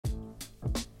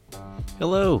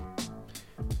Hello.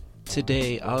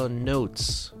 Today on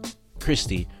Notes,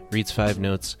 Kristi reads 5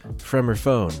 notes from her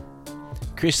phone.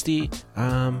 Kristi,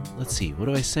 let's see, what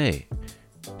do I say?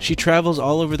 She travels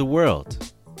all over the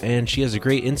world, and she has a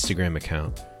great Instagram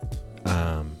account,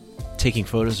 taking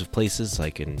photos of places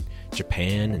like in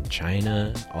Japan and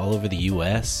China, all over the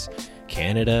US,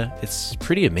 Canada. It's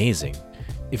pretty amazing.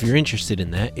 If you're interested in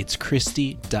that, it's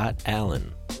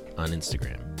kristi.allen on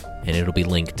Instagram, and it'll be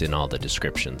linked in all the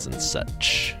descriptions and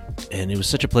such. And it was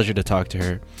such a pleasure to talk to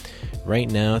her. Right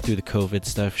now, through the COVID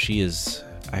stuff, she is,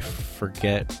 I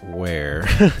forget where.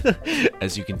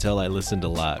 As you can tell, I listened a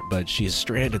lot, but she is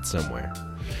stranded somewhere,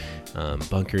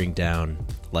 bunkering down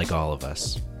like all of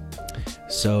us.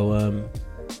 So,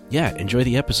 yeah, enjoy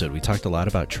the episode. We talked a lot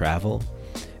about travel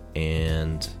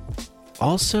and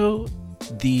also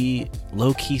the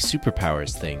low-key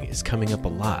superpowers thing is coming up a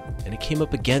lot, and it came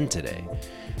up again today.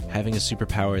 Having a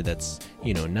superpower that's,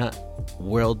 not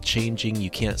world-changing, you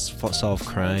can't solve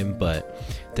crime, but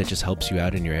that just helps you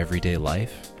out in your everyday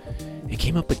life. It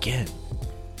came up again.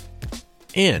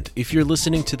 And if you're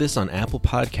listening to this on Apple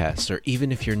Podcasts, or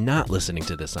even if you're not listening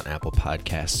to this on Apple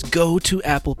Podcasts, go to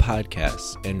Apple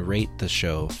Podcasts and rate the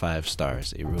show 5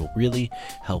 stars. It will really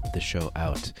help the show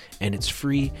out. And it's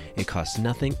free, it costs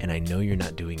nothing, and I know you're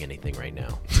not doing anything right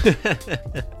now.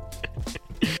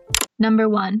 Number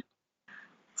 1.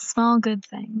 Small good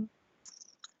thing.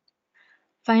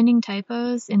 Finding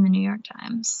typos in the New York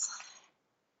Times.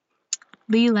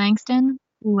 Lee Langston,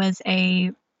 who was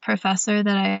a professor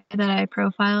that I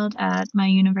profiled at my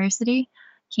university,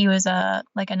 he was a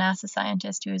NASA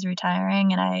scientist who was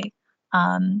retiring, and I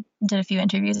did a few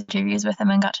interviews with him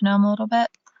and got to know him a little bit.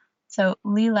 So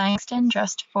Lee Langston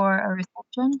dressed for a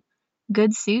reception,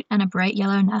 good suit, and a bright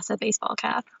yellow NASA baseball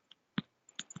cap.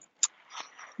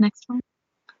 Next one.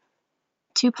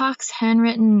 Tupac's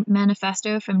handwritten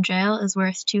manifesto from jail is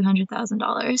worth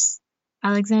 $200,000.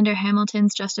 Alexander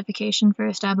Hamilton's justification for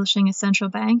establishing a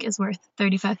central bank is worth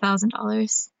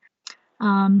 $35,000.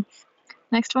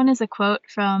 Next one is a quote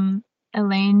from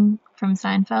Elaine from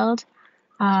Seinfeld.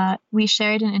 We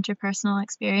shared an interpersonal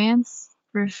experience,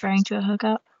 referring to a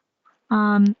hookup.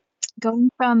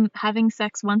 Going from having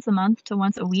sex once a month to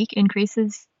once a week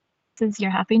increases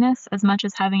your happiness as much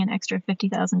as having an extra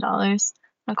 $50,000,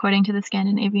 according to the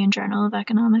Scandinavian Journal of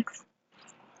Economics.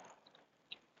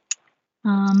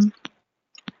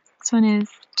 This one is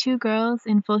 2 girls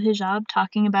in full hijab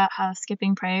talking about how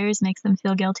skipping prayers makes them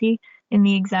feel guilty in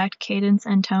the exact cadence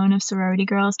and tone of sorority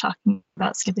girls talking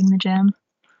about skipping the gym.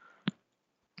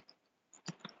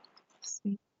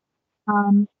 Sweet.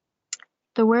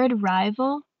 The word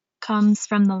rival comes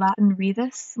from the Latin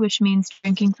rivus, which means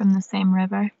drinking from the same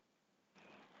river.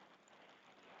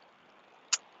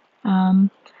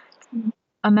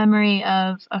 A memory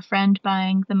of a friend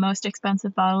buying the most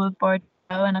expensive bottle of Bordeaux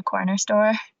in a corner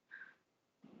store,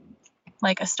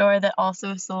 like a store that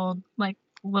also sold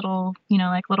little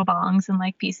bongs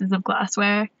and pieces of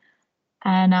glassware.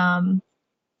 And I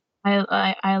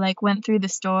went through the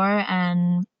store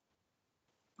and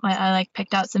I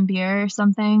picked out some beer or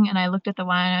something, and I looked at the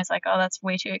wine and I was like, oh, that's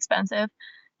way too expensive.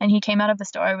 And he came out of the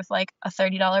store with a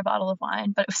 $30 bottle of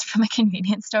wine, but it was from a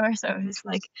convenience store, so it was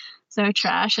so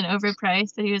trash and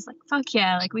overpriced. But he was like, fuck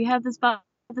yeah, we have this bottle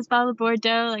of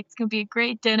Bordeaux, it's gonna be a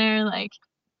great dinner,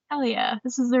 hell yeah,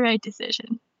 this is the right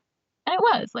decision. And it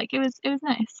was it was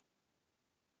nice.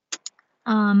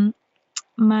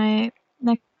 My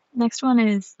next one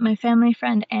is my family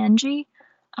friend Angie.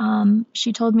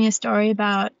 She told me a story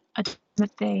about a time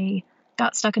that they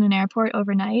got stuck in an airport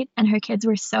overnight, and her kids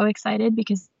were so excited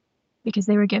because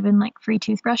they were given free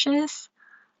toothbrushes,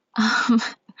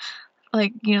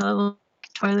 little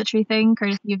toiletry thing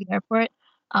courtesy of the airport.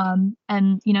 And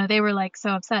they were so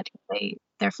upset.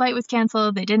 Their flight was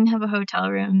canceled. They didn't have a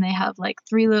hotel room. They have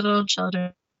 3 little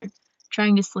children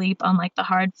trying to sleep on the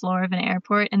hard floor of an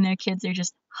airport, and their kids are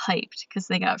just hyped because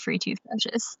they got free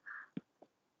toothbrushes.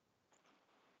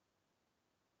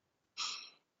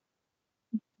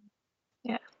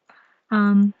 Yeah.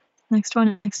 Next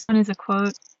one is a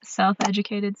quote,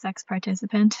 self-educated sex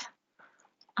participant.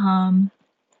 Don't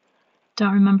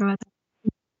remember what that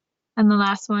is. And the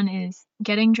last one is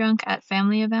getting drunk at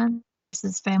family events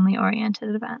versus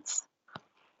family-oriented events.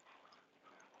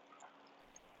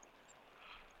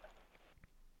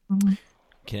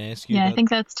 Can I ask you I think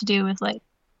that's to do with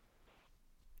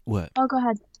What? Oh, go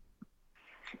ahead.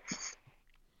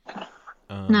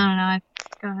 No.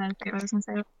 Go ahead. I forget what I was going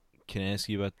to say. Can I ask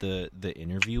you about the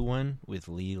interview one with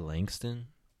Lee Langston?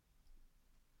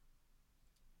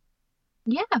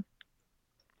 Yeah.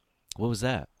 What was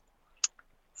that?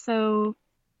 So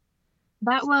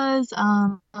that was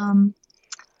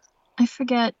I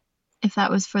forget if that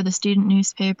was for the student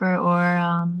newspaper or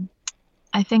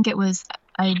I think it was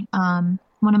I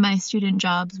one of my student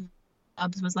jobs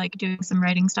was like doing some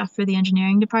writing stuff for the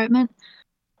engineering department,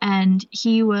 and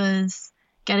he was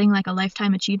getting like a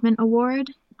lifetime achievement award.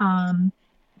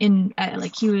 In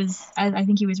like he was I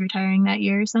think he was retiring that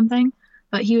year or something,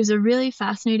 but he was a really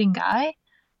fascinating guy,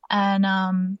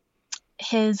 and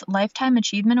his lifetime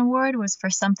achievement award was for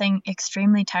something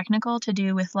extremely technical to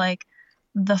do with like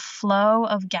the flow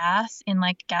of gas in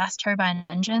like gas turbine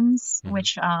engines, Hmm.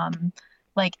 which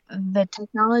like the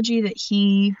technology that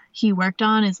he worked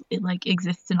on is it like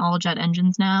exists in all jet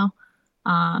engines now,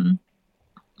 um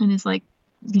and is like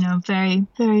very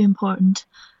very important,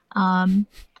 um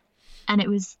and it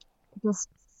was just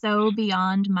so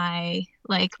beyond my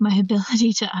like my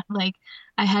ability to like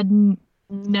I had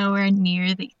nowhere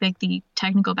near the like the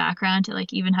technical background to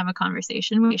like even have a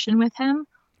conversation with him,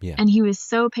 Yeah. and he was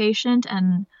so patient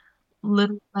and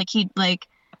little like he like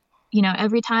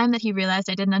every time that he realized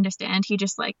I didn't understand, he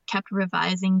just like kept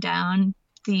revising down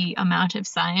the amount of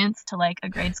science to like a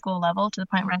grade school level to the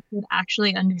point where I could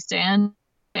actually understand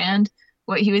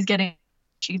what he was getting an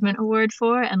achievement award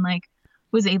for, and like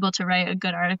was able to write a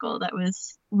good article that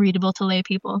was readable to lay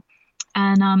people.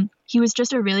 And he was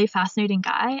just a really fascinating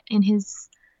guy. In his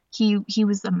he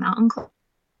was a mountain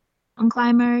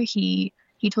climber. He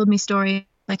told me stories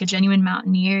like a genuine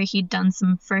mountaineer. He'd done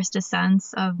some first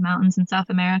ascents of mountains in South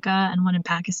America and one in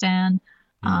Pakistan.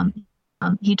 Mm.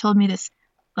 He told me this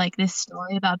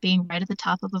story about being right at the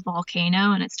top of a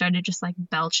volcano, and it started just like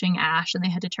belching ash, and they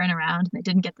had to turn around and they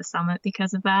didn't get the summit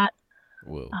because of that.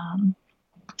 Whoa.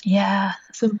 Yeah,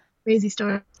 some crazy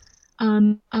story.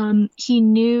 He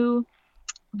knew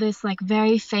this like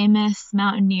very famous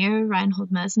mountaineer,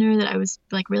 Reinhold Messner, that I was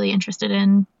like really interested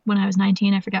in when I was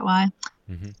 19. I forget why.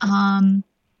 Hmm. Um,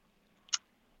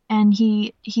 and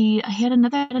he had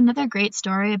another great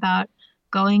story about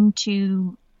going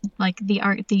to like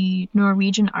the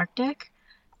Norwegian Arctic,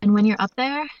 and when you're up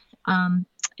there, um,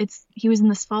 it's he was in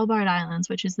the Svalbard Islands,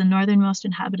 which is the northernmost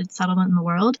inhabited settlement in the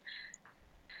world.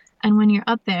 And when you're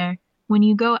up there, when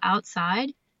you go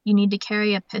outside, you need to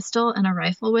carry a pistol and a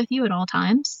rifle with you at all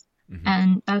times. Hmm.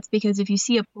 And that's because if you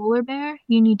see a polar bear,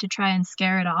 you need to try and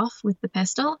scare it off with the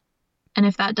pistol. And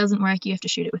if that doesn't work, you have to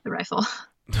shoot it with the rifle.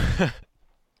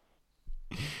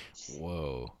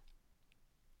 Whoa.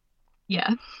 Yeah.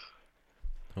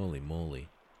 Holy moly.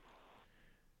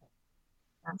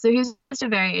 So he's just a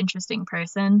very interesting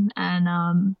person.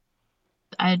 And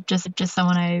I just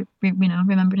someone I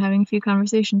remembered having a few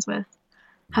conversations with.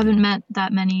 Haven't Yeah. met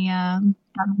that many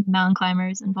mountain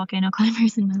climbers and volcano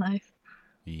climbers in my life.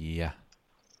 Yeah.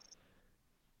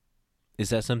 Is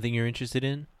that something you're interested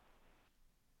in?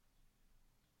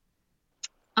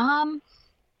 Um,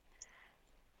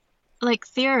 like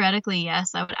theoretically,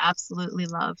 yes, I would absolutely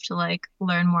love to like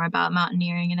learn more about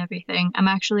mountaineering and everything. I'm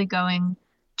actually going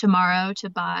tomorrow to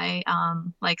buy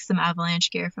like some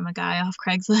avalanche gear from a guy off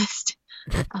Craigslist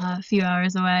a few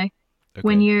hours away. Okay.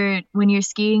 When you're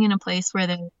skiing in a place where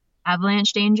there's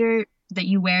avalanche danger, that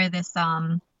you wear this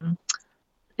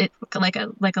it like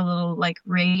a little like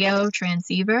radio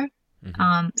transceiver.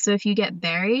 Hmm. So if you get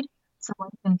buried, someone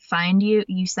can find you.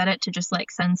 You set it to just like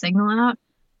send signal out.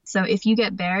 So if you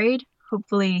get buried,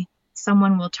 hopefully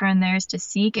someone will turn theirs to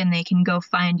seek and they can go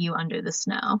find you under the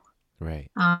snow. Right.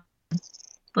 Um,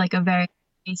 like a very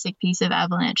basic piece of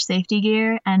avalanche safety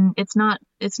gear, and it's not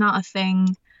a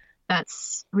thing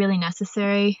that's really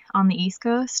necessary on the East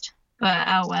Coast, but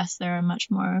out west there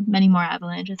are many more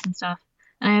avalanches and stuff.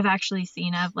 And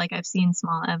I've seen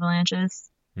small avalanches.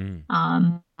 Mm.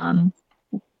 Um, um,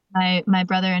 my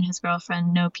brother and his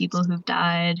girlfriend know people who've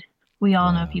died. We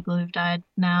all know Wow. people who've died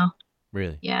now.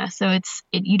 Really? Yeah, so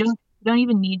you don't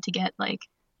even need to get like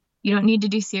you don't need to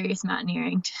do serious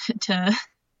mountaineering to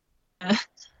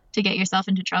get yourself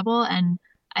into trouble. And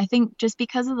I think just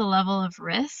because of the level of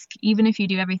risk, even if you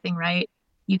do everything right,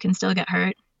 you can still get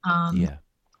hurt. Um, Yeah.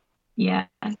 yeah,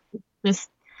 just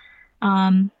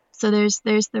so there's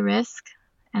the risk,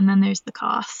 and then there's the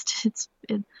cost.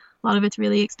 A lot of it's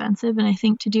really expensive, and I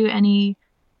think to do any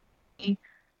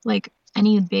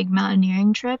big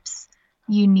mountaineering trips,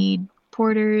 you need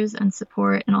porters and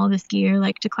support and all this gear.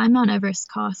 Like to climb Mount Everest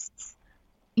costs,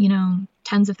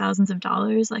 tens of thousands of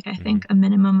dollars. Like I Hmm. think a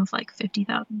minimum of like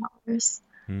 $50,000.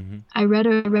 Hmm. I read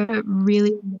a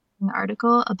really interesting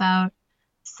article about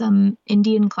some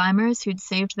Indian climbers who'd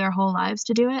saved their whole lives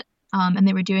to do it. And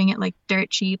they were doing it like dirt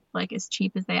cheap, like as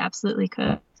cheap as they absolutely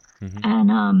could. Hmm.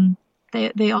 And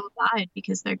they all died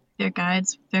because their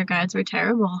guides were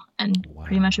terrible and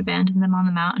pretty much Wow. abandoned them on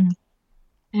the mountain.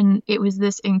 And it was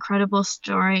this incredible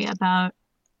story about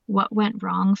what went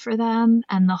wrong for them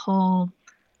and the whole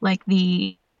like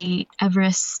the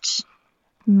Everest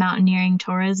mountaineering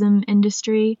tourism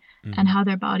industry and Hmm. how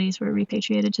their bodies were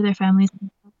repatriated to their families.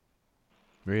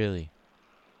 Really?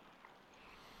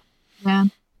 Yeah,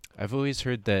 I've always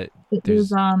heard that it was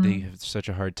they have such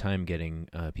a hard time getting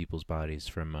people's bodies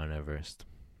from Mount Everest.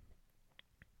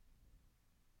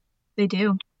 they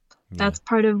do. Yeah. That's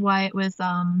part of why it was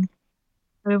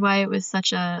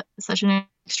such an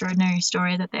extraordinary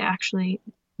story that they actually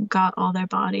got all their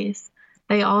bodies.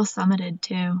 They all summited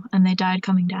too, and they died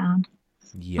coming down.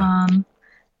 Yeah. Um,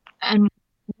 and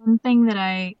one thing that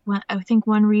I think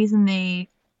one reason the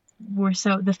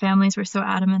families were so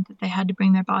adamant that they had to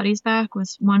bring their bodies back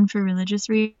was one for religious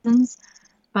reasons,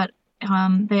 but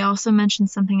they also mentioned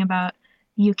something about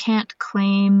you can't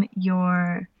claim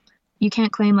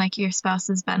like your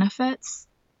spouse's benefits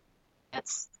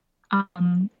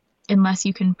um, unless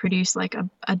you can produce like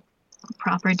a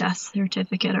proper death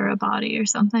certificate or a body or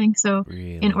something. So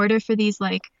in Really? order for these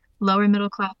like lower middle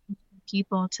class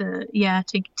people to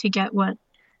to get what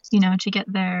to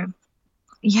get their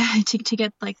to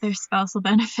get like their spousal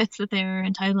benefits that they were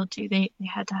entitled to, they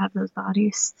had to have those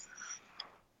bodies.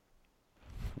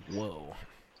 Whoa.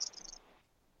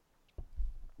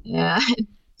 Yeah.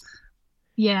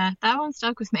 Yeah, that one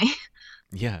stuck with me.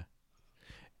 Yeah.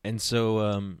 And so,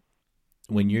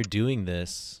 when Mm. you're doing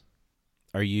this,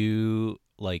 are you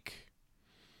like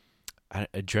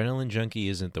adrenaline junkie?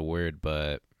 Isn't the word,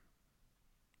 but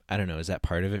I don't know. Is that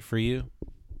part of it for you?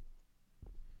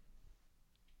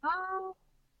 Um,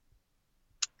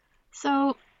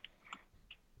 so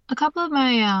a couple of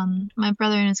my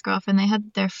brother and his girlfriend, they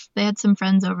had some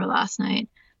friends over last night,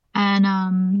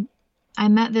 and I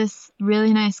met this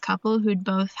really nice couple who'd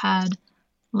both had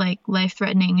like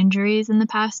life-threatening injuries in the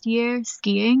past year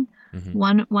skiing. Hmm.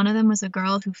 One of them was a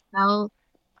girl who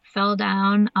fell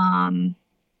down.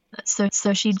 So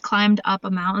she'd climbed up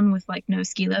a mountain with like no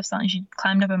ski lifts on. She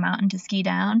climbed up a mountain to ski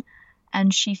down,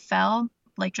 and she fell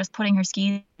like just putting her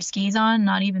skis on,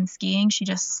 not even skiing. She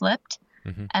just slipped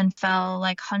Hmm. and fell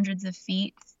like hundreds of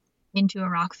feet into a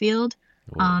rock field.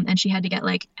 Whoa. And she had to get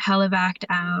like helevaced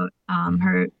out. Hmm.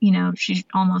 She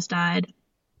almost died.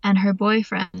 And her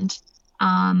boyfriend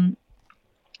um,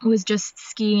 was just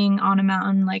skiing on a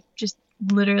mountain, like just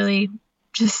literally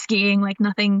just skiing, like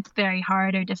nothing very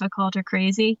hard or difficult or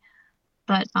crazy.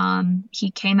 But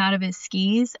he came out of his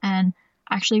skis and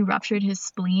actually ruptured his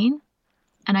spleen.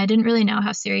 And I didn't really know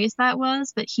how serious that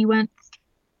was, but he went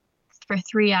for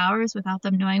 3 hours without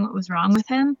them knowing what was wrong with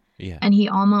him, Yeah. and he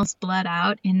almost bled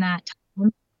out in that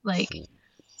time. Like, Whoa.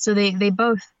 so they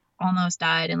both almost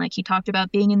died, and like he talked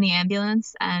about being in the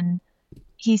ambulance, and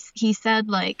he said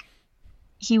like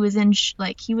he was in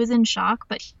shock,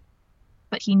 but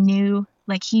he knew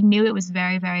it was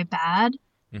very very bad,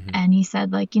 Hmm. and he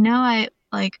said like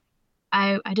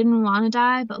I didn't want to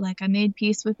die, but like I made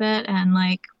peace with it, and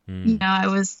like Mm. I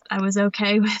was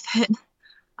okay with it. Mm.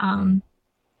 Um,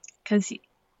 because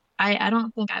I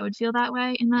don't think I would feel that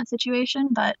way in that situation,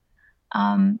 but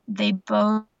they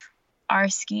both are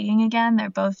skiing again. They're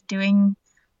both doing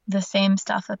the same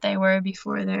stuff that they were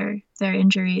before their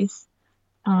injuries.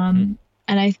 Hmm.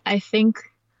 And I think,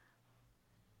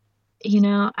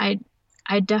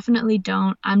 I definitely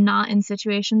don't, I'm not in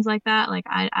situations like that. Like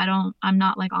I'm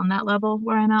not like on that level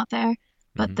where I'm out there,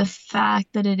 but Hmm. the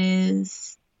fact that it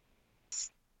is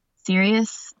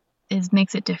serious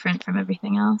makes it different from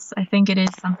everything else. I think it is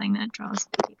something that draws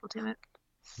people to it.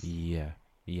 Yeah.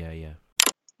 Yeah. Yeah.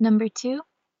 Number two,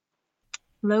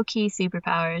 low key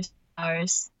superpowers.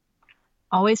 Powers.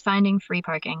 Always finding free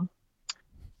parking.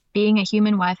 Being a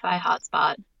human Wi Fi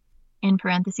hotspot, in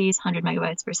parentheses, 100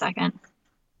 megabytes per second.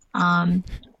 Um,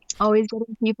 always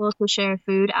getting people to share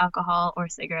food, alcohol, or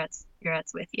cigarettes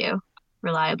with you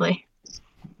reliably.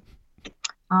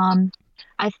 Um,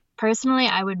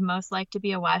 I would most like to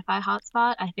be a Wi Fi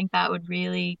hotspot. I think that would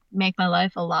really make my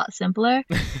life a lot simpler.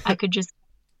 I could just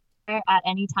there at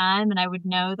any time and I would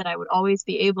know that I would always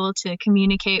be able to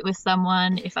communicate with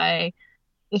someone if I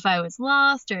was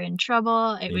lost or in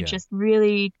trouble. It would Yeah. just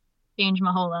really change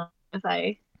my whole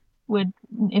life would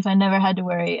if I never had to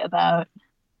worry about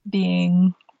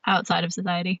being outside of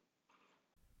society.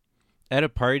 At a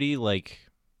party, like,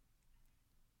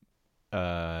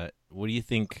 what do you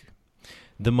think?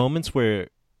 The moments where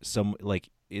some like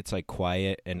it's like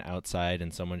quiet and outside,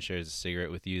 and someone shares a cigarette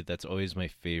with you. That's always my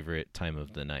favorite time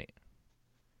of the night.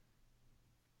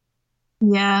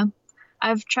 Yeah,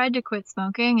 I've tried to quit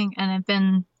smoking and I've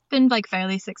been like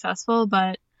fairly successful,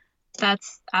 but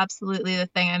that's absolutely the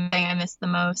thing I miss the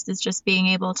most is just being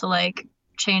able to like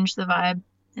change the vibe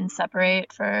and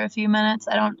separate for a few minutes.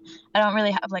 I don't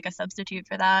really have like a substitute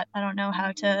for that. I don't know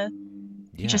how to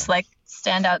Yeah. just like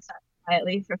stand outside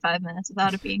quietly for 5 minutes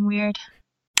without it being weird.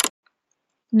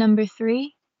 Number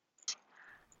 3,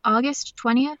 August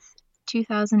 20th,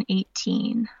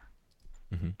 2018.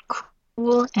 Hmm.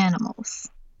 Cool animals.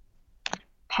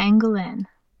 Pangolin,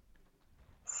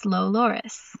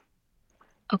 Slowloris,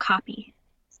 Okapi,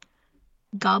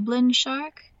 Goblin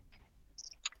shark,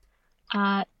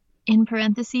 in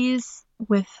parentheses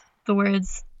with the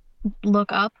words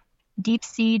look up, deep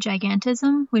sea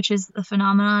gigantism, which is the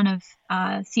phenomenon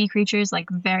of sea creatures like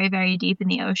very, very deep in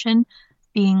the ocean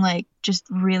being like just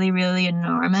really, really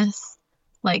enormous.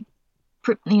 Like,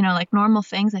 like normal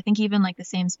things. I think even like the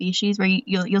same species where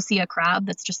you'll see a crab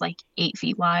that's just like 8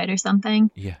 feet wide or something.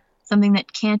 Yeah. Something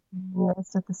that can't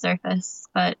exist at the surface,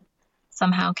 but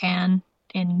somehow can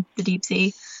in the deep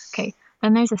sea. Okay,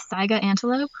 then there's a saiga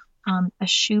antelope, a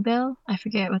shoebill, I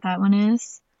forget what that one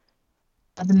is,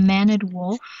 the maned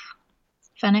wolf,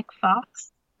 fennec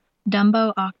fox,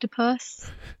 Dumbo octopus,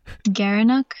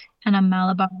 Garanuk, and a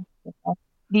Malabar.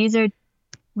 These are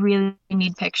really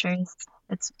need pictures.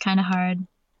 It's kind of hard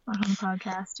on the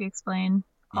podcast to explain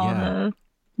all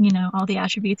Yeah. all the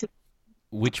attributes.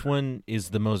 Which one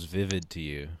is the most vivid to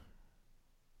you?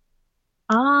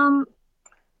 Um,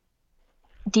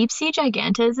 Deep sea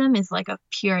gigantism is like a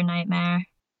pure nightmare.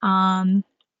 Um,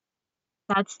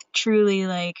 that's truly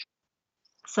like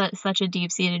such a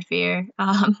deep-seated fear.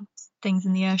 Things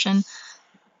in the ocean.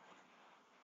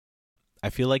 I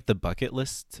feel like the bucket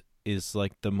list is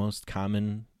like the most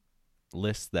common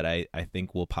list that I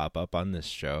think will pop up on this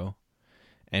show.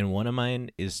 And one of mine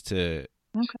is to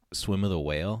Okay. swim with a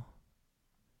whale.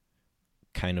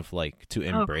 Kind of like to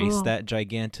Oh, embrace cool. that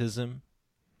gigantism.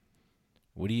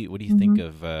 What do you think Mhm.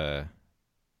 of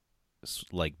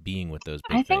like being with those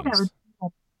I big think things?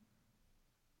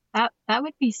 that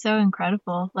would be so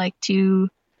incredible. Like to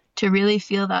really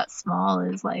feel that small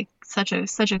is like such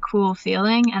a cool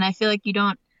feeling, and I feel like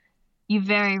you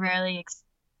very rarely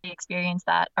experience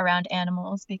that around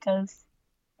animals because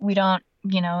we don't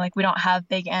have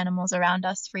big animals around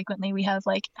us frequently. We have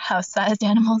like house-sized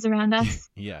animals around us.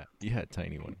 Yeah,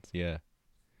 tiny ones. Yeah.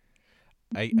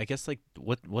 I guess like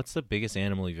what's the biggest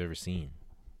animal you've ever seen?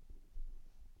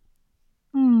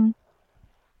 Hmm.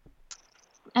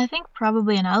 I think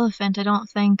probably an elephant. I don't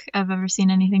think I've ever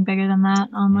seen anything bigger than that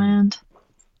on Hmm. land.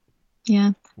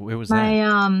 Yeah. Where was that?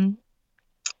 My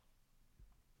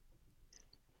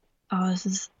oh,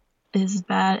 this is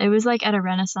bad. It was like at a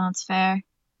Renaissance fair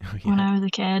Oh when yeah. I was a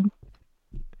kid.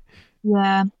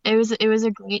 Yeah. It was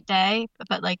a great day,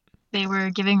 but like they were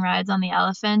giving rides on the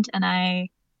elephant and I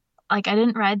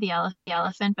didn't ride the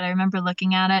elephant, but I remember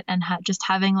looking at it and just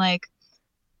having like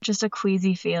just a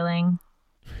queasy feeling.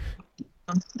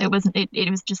 It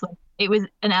was just like it was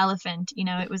an elephant,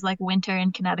 it was like winter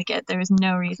in Connecticut. There was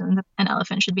no reason that an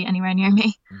elephant should be anywhere near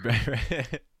me. Right,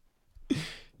 right.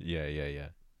 Yeah, yeah, yeah.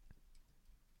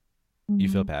 You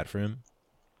feel Mhm. bad for him?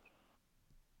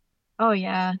 Oh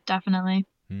yeah, definitely.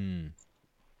 Hmm.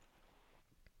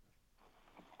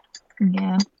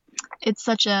 Yeah. It's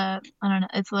such a, I don't know,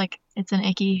 it's like it's an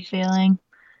icky feeling.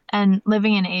 And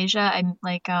living in Asia, I'm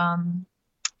like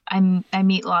I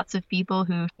meet lots of people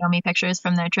who show me pictures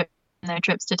from their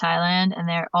trips to Thailand and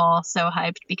they're all so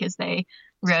hyped because they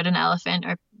rode an elephant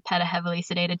or pet a heavily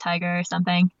sedated tiger or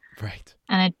something. Right.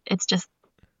 And it's just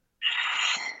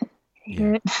I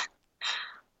hear Yeah. it.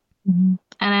 Mhm.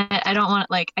 And I don't want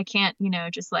like I can't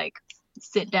just like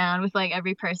sit down with like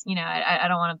every person I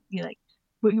don't want to be like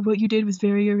what you did was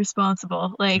very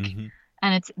irresponsible like Mm-hmm.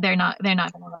 and they're not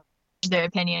gonna give their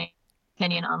opinion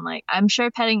on like I'm sure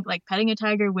petting a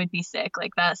tiger would be sick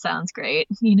like that sounds great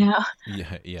Yeah,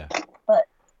 yeah. but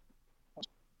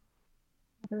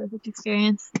horrific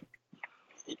experience.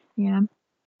 Yeah.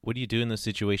 What do you do in those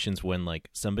situations when like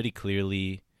somebody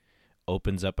clearly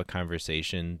opens up a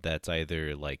conversation that's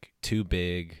either like too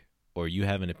big or you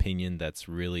have an opinion that's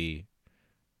really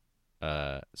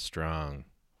strong,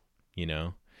 you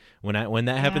know? When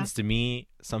that Yeah. happens to me,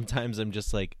 sometimes I'm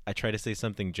just like I try to say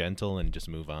something gentle and just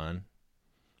move on.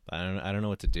 I don't know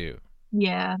what to do.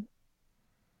 Yeah,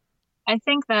 I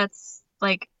think that's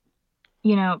like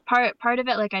part of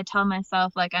it like I tell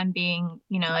myself like I'm being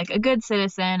like a good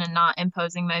citizen and not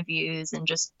imposing my views and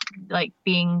just like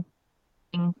being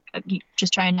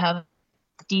just trying to have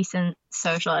decent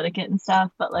social etiquette and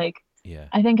stuff but like Yeah.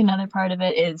 I think another part of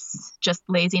it is just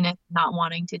laziness not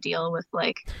wanting to deal with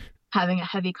like having a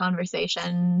heavy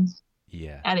conversation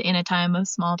Yeah. in a time of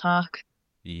small talk.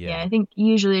 Yeah, Yeah. I think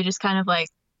usually just kind of like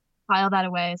file that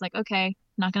away. It's like, okay,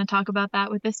 not going to talk about that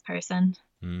with this person.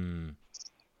 Mm.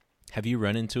 Have you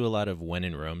run into a lot of when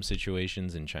in Rome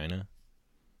situations in China?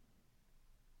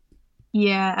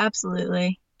 Yeah,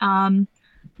 absolutely. One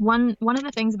of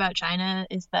the things about China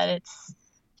is that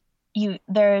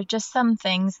there are just some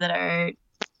things that are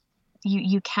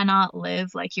you cannot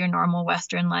live like your normal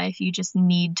Western life. You just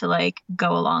need to like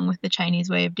go along with the Chinese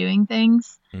way of doing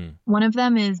things. Mm. One of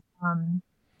them is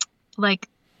like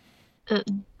uh,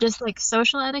 just like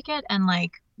social etiquette and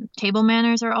like table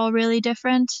manners are all really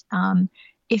different.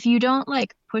 If you don't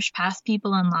like push past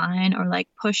people in line or like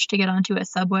push to get onto a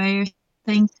subway or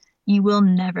something, you will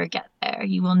never get there.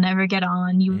 You will never get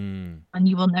on. Mm.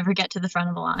 You will never get to the front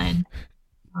of the line.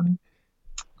 Um,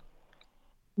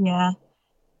 yeah.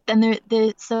 And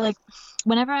so like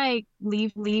whenever I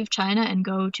leave China and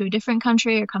go to a different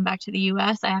country or come back to the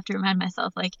US, I have to remind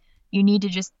myself like you need to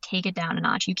just take it down a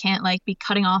notch. You can't like be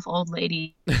cutting off old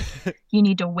ladies. You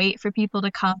need to wait for people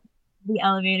to come to the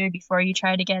elevator before you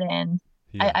try to get in.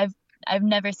 Yeah. I've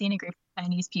never seen a group of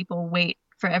Chinese people wait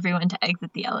for everyone to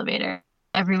exit the elevator.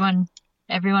 Everyone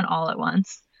everyone all at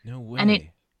once. No And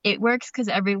way. it works because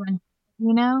everyone,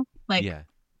 like Yeah.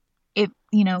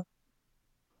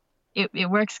 it, it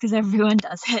works because everyone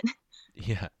does it.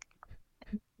 Yeah.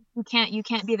 You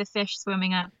can't be the fish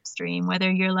swimming upstream,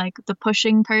 whether you're like the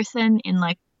pushing person in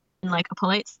like a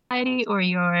polite society or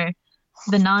you're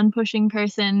the non-pushing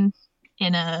person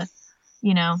in a,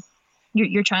 you know,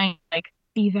 you're trying to like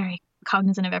be very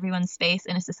cognizant of everyone's space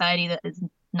in a society that is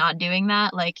not doing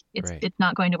that. Like Right. it's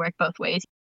not going to work both ways.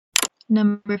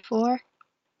 Number four,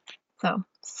 so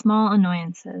small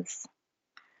annoyances.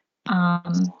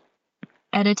 Um,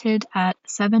 Edited at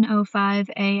 7:05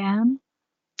 a.m.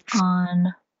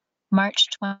 on March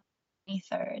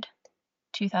 23rd,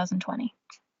 2020.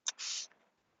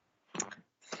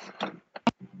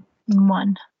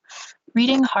 1.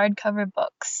 Reading hardcover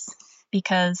books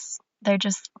because they're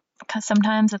just, because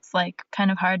sometimes it's like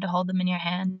kind of hard to hold them in your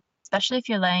hand, especially if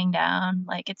you're laying down.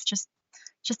 Like it's just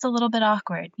a little bit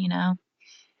awkward, you know.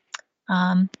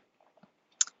 Um,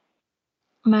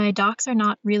 my docks are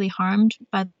not really harmed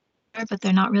by the water, but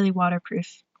they're not really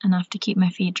waterproof enough to keep my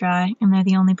feet dry, and they're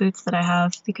the only boots that I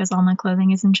have because all my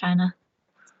clothing is in China.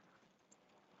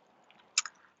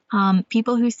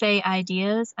 People who say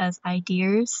ideas as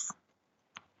ideas.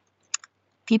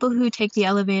 People who take the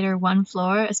elevator one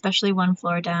floor, especially one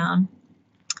floor down.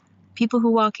 People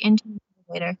who walk into the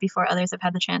elevator before others have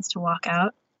had the chance to walk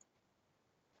out.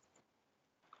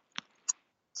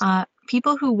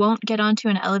 People who won't get onto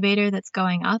an elevator that's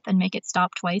going up and make it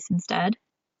stop twice instead,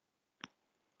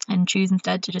 and choose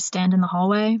instead to just stand in the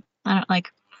hallway. I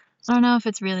don't know if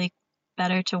it's really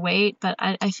better to wait, but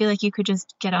I feel like you could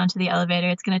just get onto the elevator.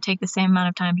 It's going to take the same amount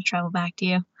of time to travel back to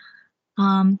you.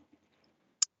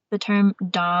 The term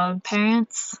dog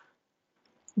parents,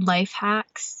 life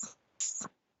hacks,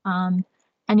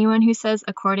 anyone who says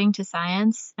according to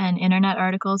science and internet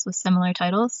articles with similar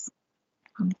titles,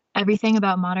 everything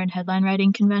about modern headline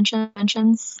writing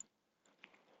conventions,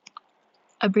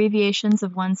 abbreviations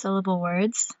of one-syllable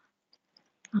words,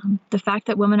 the fact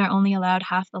that women are only allowed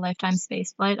half the lifetime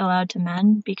spaceflight allowed to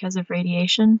men because of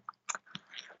radiation,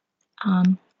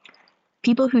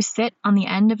 people who sit on the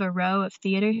end of a row of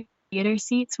theater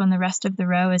seats when the rest of the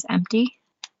row is empty,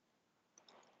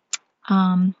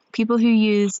 people who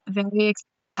use very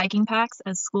hiking packs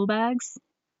as school bags,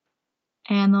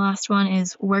 and the last one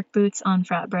is work boots on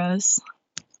frat bros.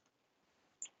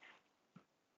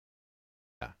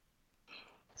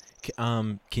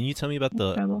 Can you tell me about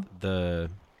Incredible. the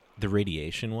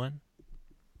radiation one?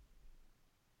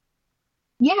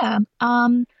 Yeah.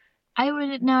 I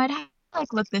would no, I'd have to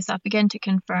like look this up again to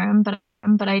confirm, but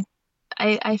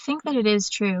I think that it is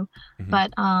true. Mm-hmm.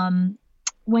 But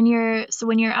when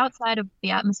you're outside of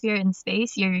the atmosphere in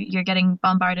space, you're getting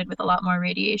bombarded with a lot more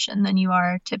radiation than you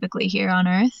are typically here on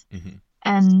Earth. Mm-hmm.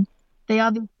 And they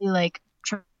obviously like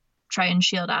try and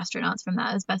shield astronauts from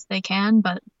that as best they can,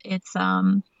 but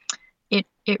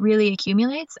it really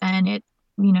accumulates and it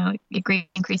greatly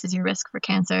increases your risk for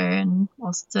cancer and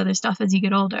all sorts of other stuff as you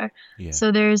get older. Yeah.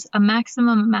 So there's a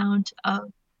maximum amount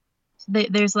of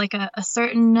there's like a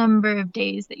certain number of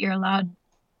days that you're allowed,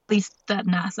 at least at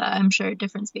NASA. I'm sure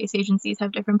different space agencies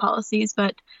have different policies,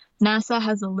 but NASA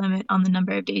has a limit on the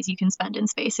number of days you can spend in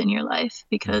space in your life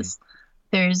because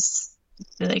there's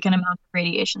like an amount of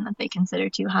radiation that they consider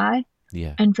too high.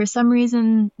 Yeah. And for some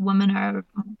reason, women are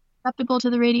susceptible to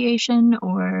the radiation,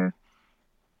 or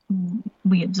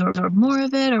we absorb more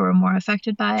of it, or we're more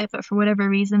affected by it. But for whatever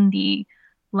reason, the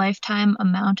lifetime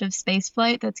amount of space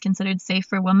flight that's considered safe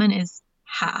for women is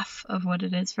half of what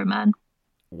it is for men.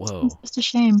 Whoa. It's just a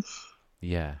shame.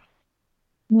 Yeah.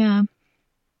 Yeah.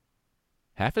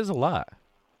 Half is a lot.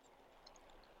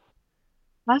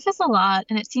 Life is a lot,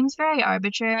 and it seems very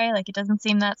arbitrary. Like it doesn't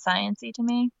seem that sciencey to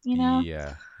me, you know?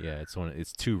 Yeah, yeah,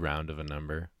 it's too round of a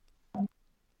number.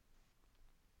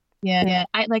 Yeah, yeah.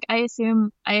 I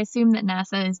assume that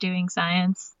NASA is doing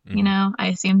science, you Hmm. know? I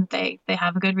assume that they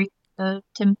have a good reason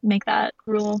to make that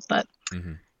rule, but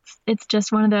Hmm. it's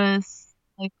just one of those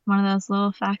one of those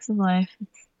little facts of life.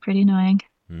 It's pretty annoying.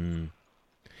 Mm.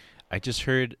 I just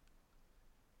heard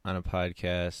on a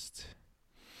podcast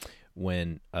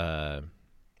when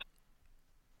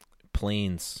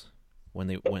planes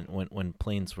when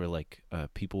planes were like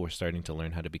people were starting to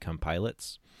learn how to become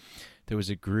pilots. There was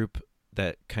a group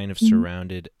that kind of Mhm.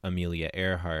 surrounded Amelia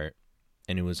Earhart,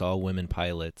 and it was all women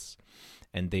pilots,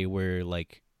 and they were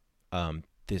like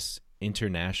this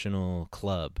international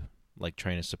club, like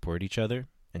trying to support each other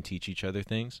and teach each other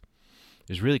things. It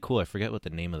was really cool. I forget what the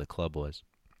name of the club was,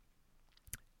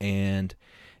 and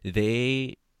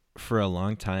they for a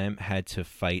long time had to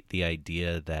fight the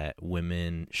idea that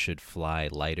women should fly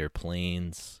lighter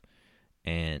planes,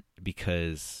 and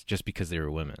because they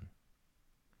were women.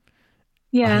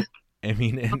 Yeah, I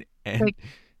mean, and like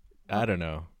I don't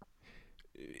know.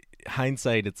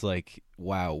 Hindsight, it's like,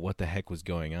 wow, what the heck was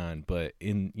going on? But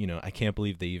I can't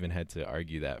believe they even had to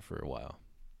argue that for a while.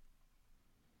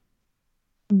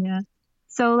 yeah.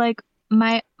 So like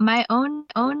my own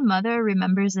mother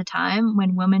remembers a time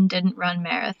when women didn't run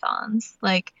marathons.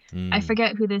 Like I Mm.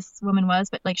 forget who this woman was,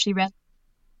 but like she ran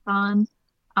a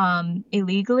marathon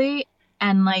illegally,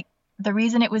 and like the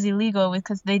reason it was illegal was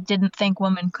because they didn't think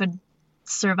women could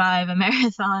survive a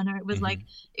marathon, or it was like Hmm.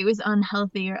 it was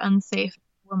unhealthy or unsafe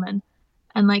for women.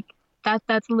 And like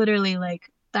that's literally like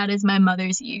that is my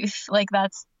mother's youth. Like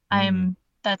Mm.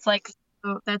 that's like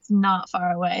that's not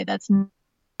far away. That's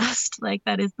past. Like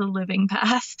that is the living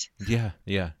past. Yeah,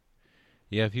 yeah,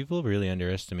 yeah. People really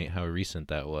underestimate how recent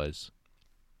that was.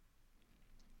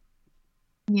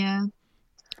 Yeah.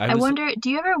 I I was. wonder, do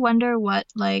you ever wonder what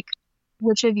like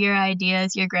which of your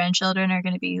ideas your grandchildren are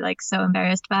going to be like so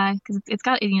embarrassed by? Because it's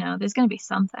got, you know, there's going to be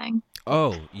something.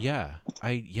 Oh, yeah.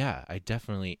 I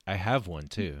definitely I have one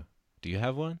too. Do you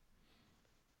have one?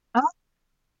 Oh,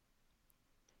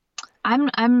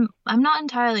 I'm not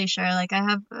entirely sure. Like I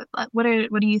have what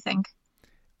do you think?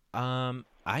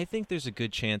 I think there's a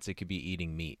good chance it could be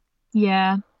eating meat.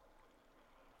 Yeah.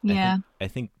 I think Yeah. I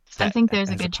think I that think there's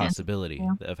a has a good chance. possibility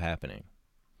Yeah. of happening.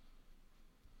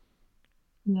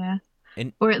 Yeah.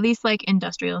 And Or at least like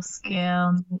industrial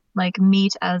scale, like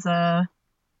meat as a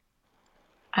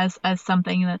as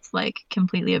something that's like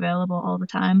completely available all the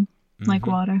time, like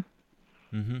mhm. water.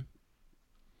 Mhm.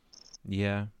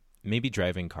 Yeah. Maybe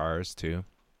driving cars too.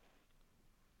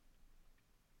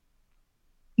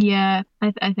 Yeah,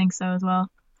 I think so as well.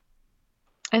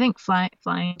 I think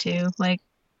flying too. Like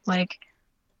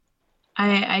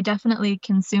I definitely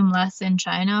consume less in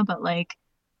China, but like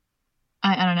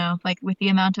I don't know, like with the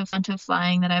amount of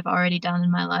flying that I've already done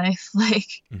in my life, like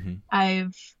Mhm.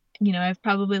 I've I've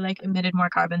probably like emitted more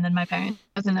carbon than my parents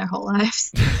have in their whole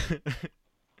lives.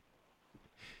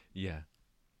 Yeah.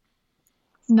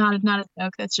 Not a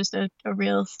joke. That's just a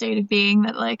real state of being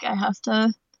that like I have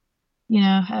to,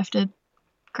 have to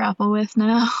grapple with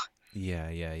now. Yeah,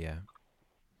 yeah, yeah.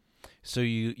 So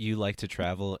you like to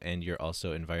travel and you're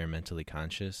also environmentally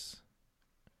conscious?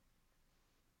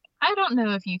 I don't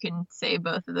know if you can say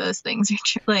both of those things are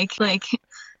true. Like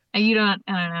I don't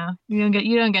know. You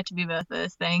don't get to be both of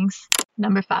those things.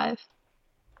 Number five.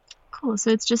 Cool. So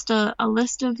it's just a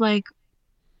list of like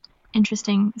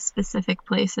interesting specific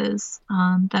places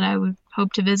that I would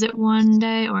hope to visit one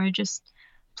day, or just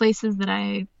places that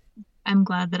I'm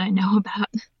glad that I know about.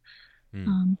 Hmm.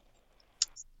 Um,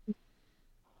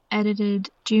 edited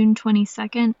June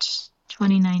 22nd,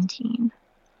 2019.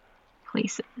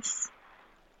 Places.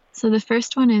 So the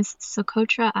first one is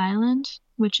Socotra Island,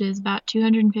 which is about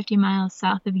 250 miles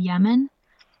south of Yemen,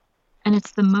 and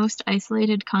it's the most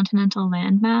isolated continental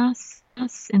landmass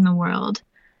in the world.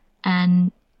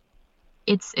 And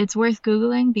it's worth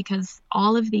Googling because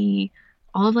all of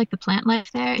like the plant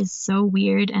life there is so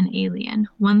weird and alien.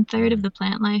 One third of Hmm. the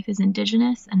plant life is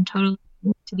indigenous and totally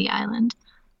new to the island.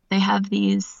 They have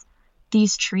these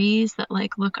trees that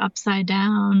like look upside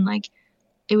down. Like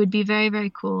it would be very,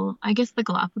 very cool. I guess the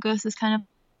Galapagos is kind of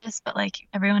this, but like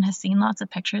everyone has seen lots of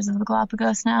pictures of the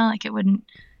Galapagos now. Like it wouldn't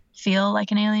feel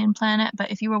like an alien planet,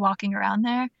 but if you were walking around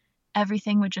there,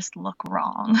 everything would just look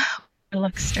wrong or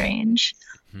look strange,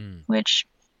 Hmm. which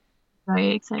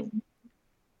very exciting.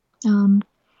 Um,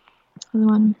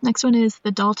 next one is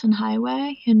the Dalton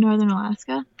Highway in northern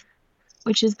Alaska,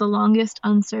 which is the longest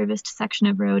unserviced section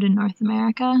of road in North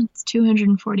America. It's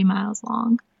 240 miles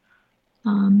long.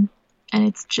 Um, and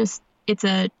it's just it's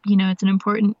it's an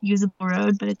important usable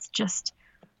road, but it's just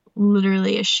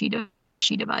literally a sheet of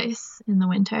ice in the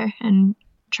winter, and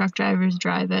truck drivers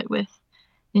drive it with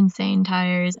insane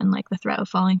tires and like the threat of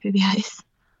falling through the ice.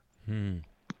 Hmm.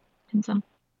 And so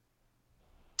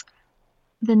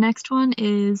the next one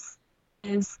is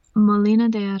Molina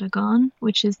de Aragon,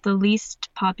 which is the least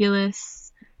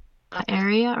populous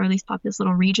area or least populous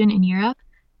little region in Europe.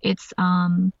 It's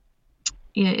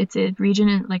yeah, it's a region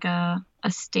in like a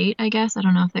state, I guess. I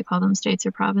don't know if they call them states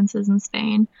or provinces in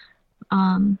Spain.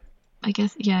 Um, I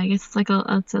guess it's like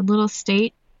it's a little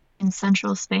state in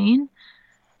central Spain,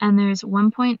 and there's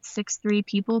 1.63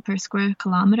 people per square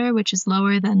kilometer, which is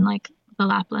lower than like the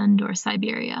Lapland or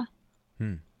Siberia.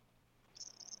 Hmm.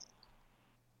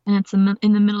 And it's in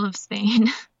the middle of Spain,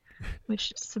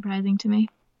 which is surprising to me.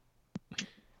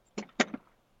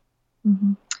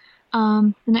 hmm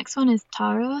the next one is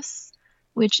Taros,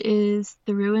 which is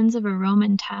the ruins of a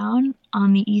Roman town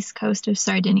on the east coast of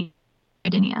Sardinia.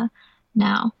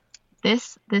 Now,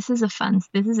 this is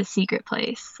a secret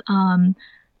place.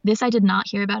 This I did not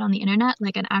hear about on the internet.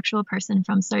 Like an actual person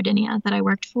from Sardinia that I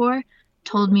worked for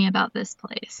told me about this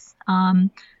place.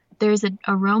 There's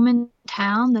a Roman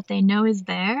town that they know is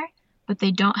there, but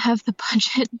they don't have the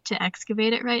budget to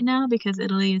excavate it right now because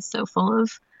Italy is so full of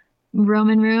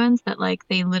Roman ruins that like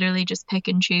they literally just pick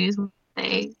and choose what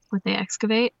they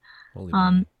excavate. Holy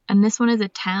moly. And this one is a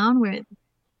town where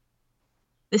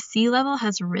the sea level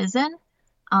has risen.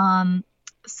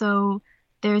 So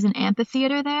there's an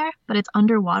amphitheater there, but it's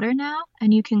underwater now,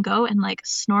 and you can go and like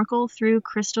snorkel through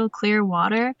crystal clear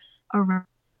water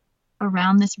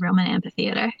around this Roman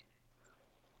amphitheater.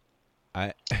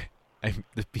 I,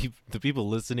 the people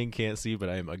listening can't see, but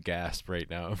I am aghast right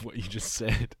now of what you just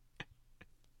said.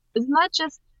 Isn't that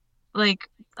just like,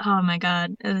 oh my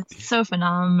God, it's so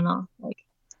phenomenal. Like,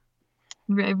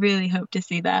 I really hope to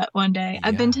see that one day.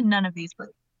 I've been Yeah. to none of these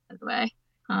places, by the way.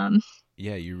 Um,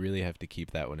 Yeah, you really have to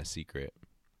keep that one a secret.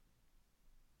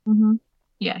 mhm.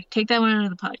 Yeah, take that one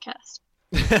out of the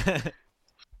podcast.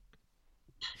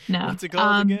 No. What's it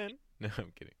called again? No,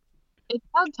 I'm kidding. It's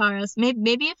called Taurus.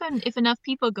 Maybe if enough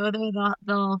people go there,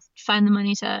 they'll find the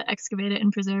money to excavate it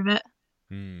and preserve it.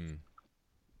 Hmm.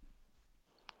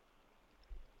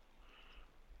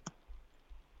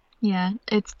 Yeah,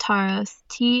 it's Taros,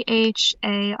 Tarrros,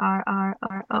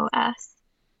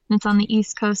 and it's on T. the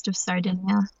east coast of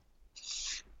Sardinia.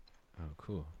 Oh,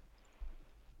 cool.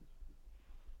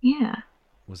 Yeah.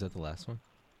 Was that the last one?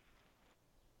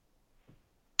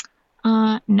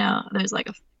 No, there's like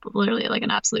literally like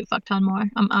an absolute fuck ton more.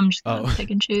 I'm just gonna Oh,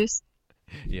 pick and choose.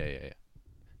 yeah, yeah, yeah.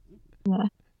 Yeah.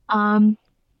 Um,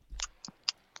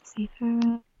 let's see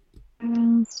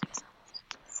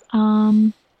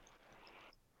um,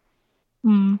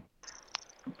 hmm.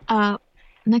 Uh,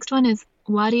 next one is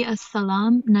Wadi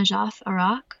as-Salam, Najaf,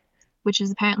 Iraq, which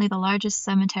is apparently the largest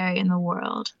cemetery in the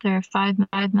world. There are 5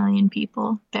 million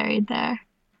people buried there.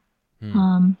 Hmm.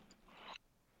 Um,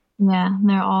 yeah, and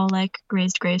they're all like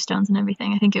raised gravestones and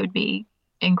everything. I think it would be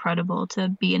incredible to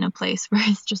be in a place where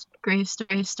it's just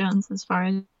gravestones as far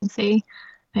as you can see.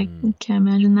 I Hmm. can't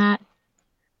imagine that.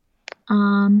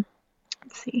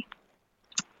 Let's see.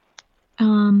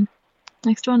 Um,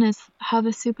 Next one is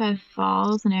Havasupai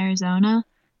Falls in Arizona,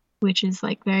 which is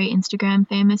like very Instagram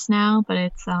famous now, but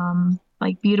it's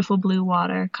like beautiful blue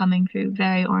water coming through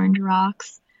very orange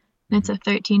rocks. And it's Hmm. a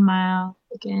 13-mile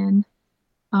again.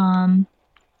 Um,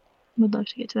 would love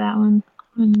to get to that one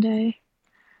day.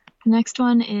 The next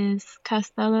one is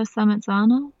Castello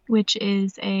Samazzano, which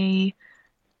is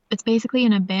it's basically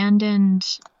an abandoned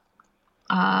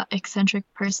eccentric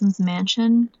person's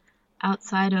mansion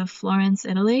outside of Florence,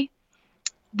 Italy.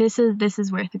 This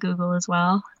is worth a Google as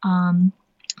well.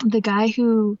 The guy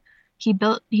who he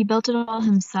built it all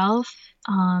himself,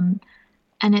 and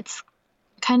it's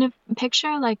kind of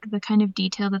picture like the kind of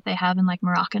detail that they have in like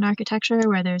Moroccan architecture,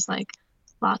 where there's like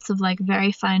lots of like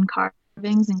very fine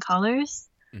carvings and colors,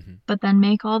 Hmm. but then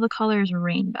make all the colors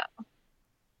rainbow,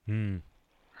 Hmm.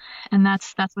 and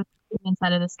that's what the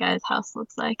inside of this guy's house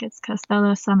looks like. It's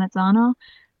Castello Samazzano,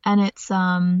 and it's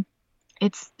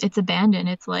abandoned.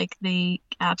 It's like the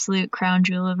absolute crown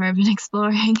jewel of urban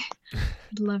exploring.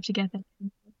 I'd love to get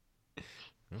that.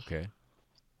 Okay.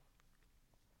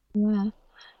 Yeah.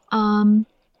 Um,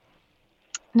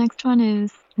 Next one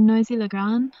is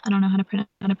Noisy-le-Grand. I don't know how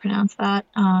to pronounce that.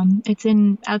 It's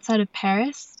in outside of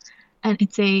Paris, and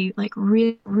it's a like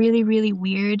really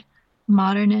weird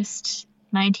modernist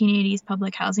 1980s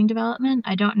public housing development.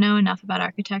 I don't know enough about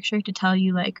architecture to tell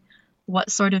you like what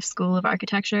sort of school of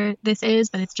architecture this is,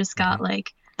 but it's just got Hmm.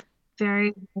 like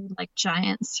very like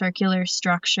giant circular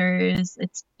structures.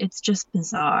 It's just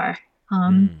bizarre.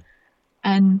 Mm.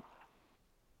 And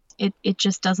it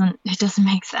just doesn't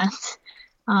make sense.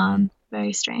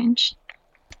 Very strange.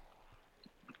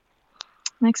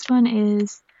 Next one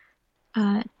is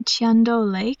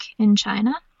Tiando Lake in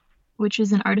China, which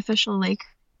is an artificial lake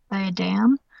by a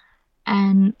dam.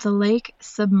 And the lake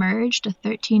submerged a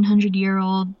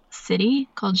 1,300-year-old city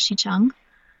called Xicheng.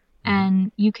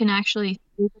 And you can actually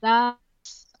see that.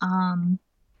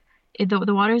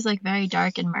 The water is like very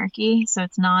dark and murky, so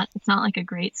it's not like a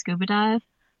great scuba dive,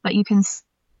 but you can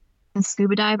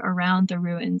scuba dive around the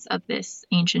ruins of this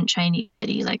ancient Chinese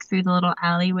city, like through the little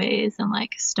alleyways and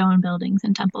like stone buildings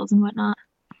and temples and whatnot.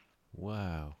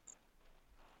 Wow.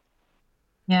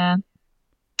 Yeah.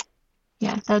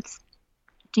 That's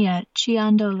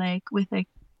Chiando Lake with a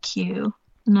Q.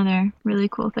 Another really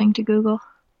cool thing to Google.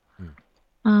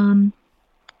 Let's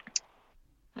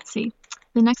see.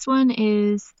 The next one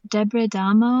is Debre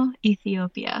Damo,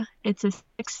 Ethiopia. It's a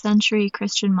 6th century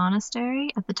Christian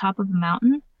monastery at the top of a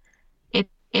mountain.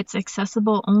 It's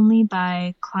accessible only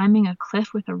by climbing a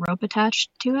cliff with a rope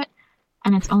attached to it,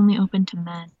 and it's only open to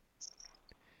men.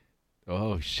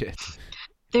 Oh, shit.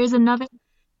 There's another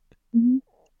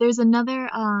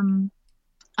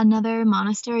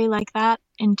monastery like that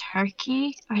in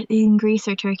Turkey, or in Greece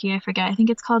or Turkey, I forget. I think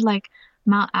it's called like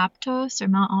Mount Aptos or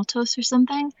Mount Altos or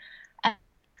something.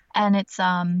 And it's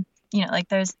like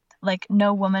there's like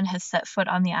no woman has set foot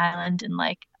on the island in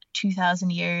like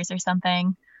 2,000 years or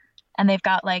something. And they've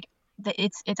got like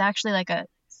it's actually like a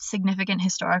significant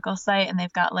historical site, and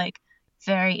they've got like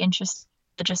very interesting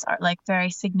religious art, like very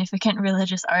significant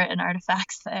religious art and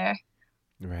artifacts there.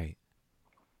 Right.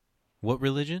 What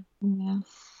religion? Yeah.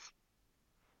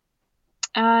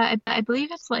 I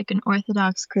believe it's like an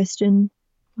Orthodox Christian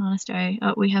monastery.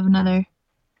 Oh, we have another.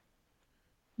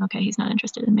 Okay, he's not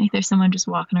interested in me. There's someone just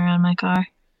walking around my car.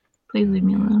 Please leave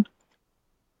me alone.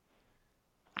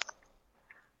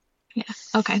 Yeah,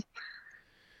 okay.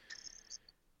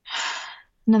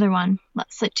 Another one. I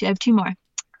have 2 more.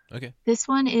 Okay. This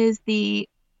one is this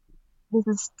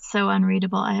is so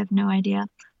unreadable. I have no idea.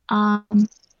 I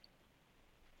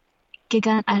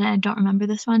don't remember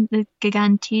this one. The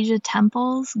Gigantija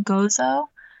Temples, Gozo.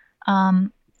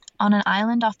 On an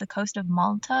island off the coast of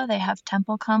Malta, they have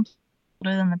temple complexes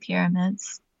older than the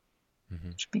pyramids,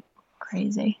 which would be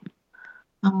crazy.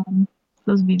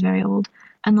 Those would be very old.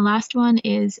 And the last one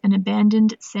is an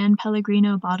abandoned San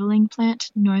Pellegrino bottling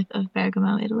plant north of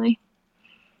Bergamo, Italy.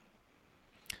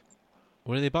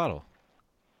 What do they bottle?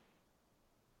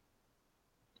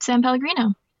 San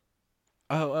Pellegrino.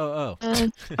 Oh.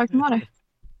 Sparkling water.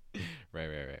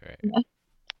 Right. Yeah.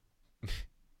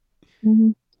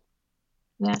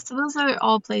 Yeah, so those are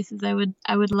all places I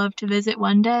would love to visit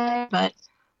one day, but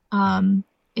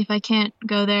if I can't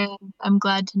go there, I'm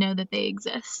glad to know that they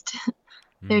exist.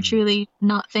 They're truly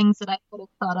not things that I could have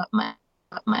thought up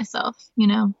myself,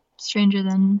 stranger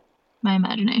than my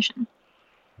imagination.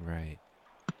 Right.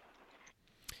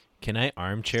 Can I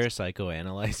armchair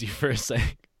psychoanalyze you for a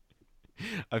sec?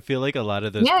 I feel like a lot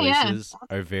of those places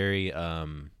are very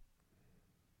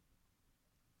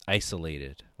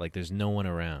isolated. Like there's no one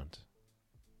around.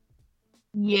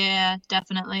 Yeah,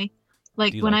 definitely.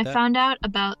 Like when I found out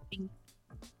about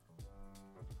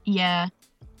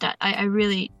I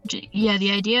really,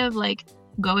 the idea of like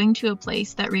going to a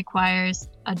place that requires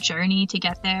a journey to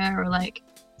get there, or like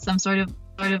some sort of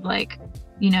like,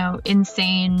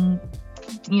 insane,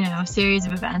 series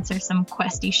of events or some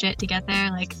questy shit to get there,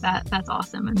 like that's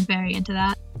awesome. I'm very into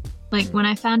that. Like when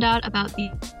I found out about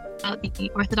the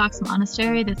Orthodox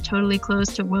monastery that's totally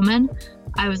closed to women,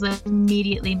 I was like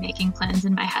immediately making plans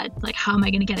in my head. Like, how am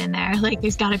I going to get in there? Like,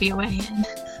 there's got to be a way in.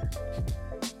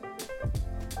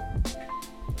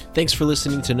 Thanks for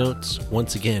listening to Notes.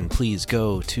 Once again, please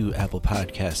go to Apple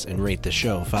Podcasts and rate the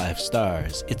show 5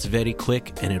 stars. It's very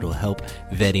quick and it'll help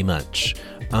very much.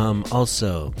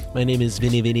 Also, my name is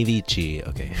Vinny Vici.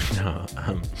 Okay, no,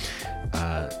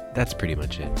 that's pretty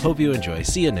much it. Hope you enjoy.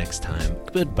 See you next time.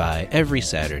 Goodbye. Every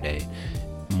Saturday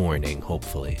morning,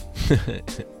 hopefully.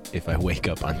 If I wake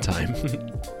up on time.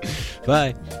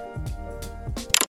 Bye.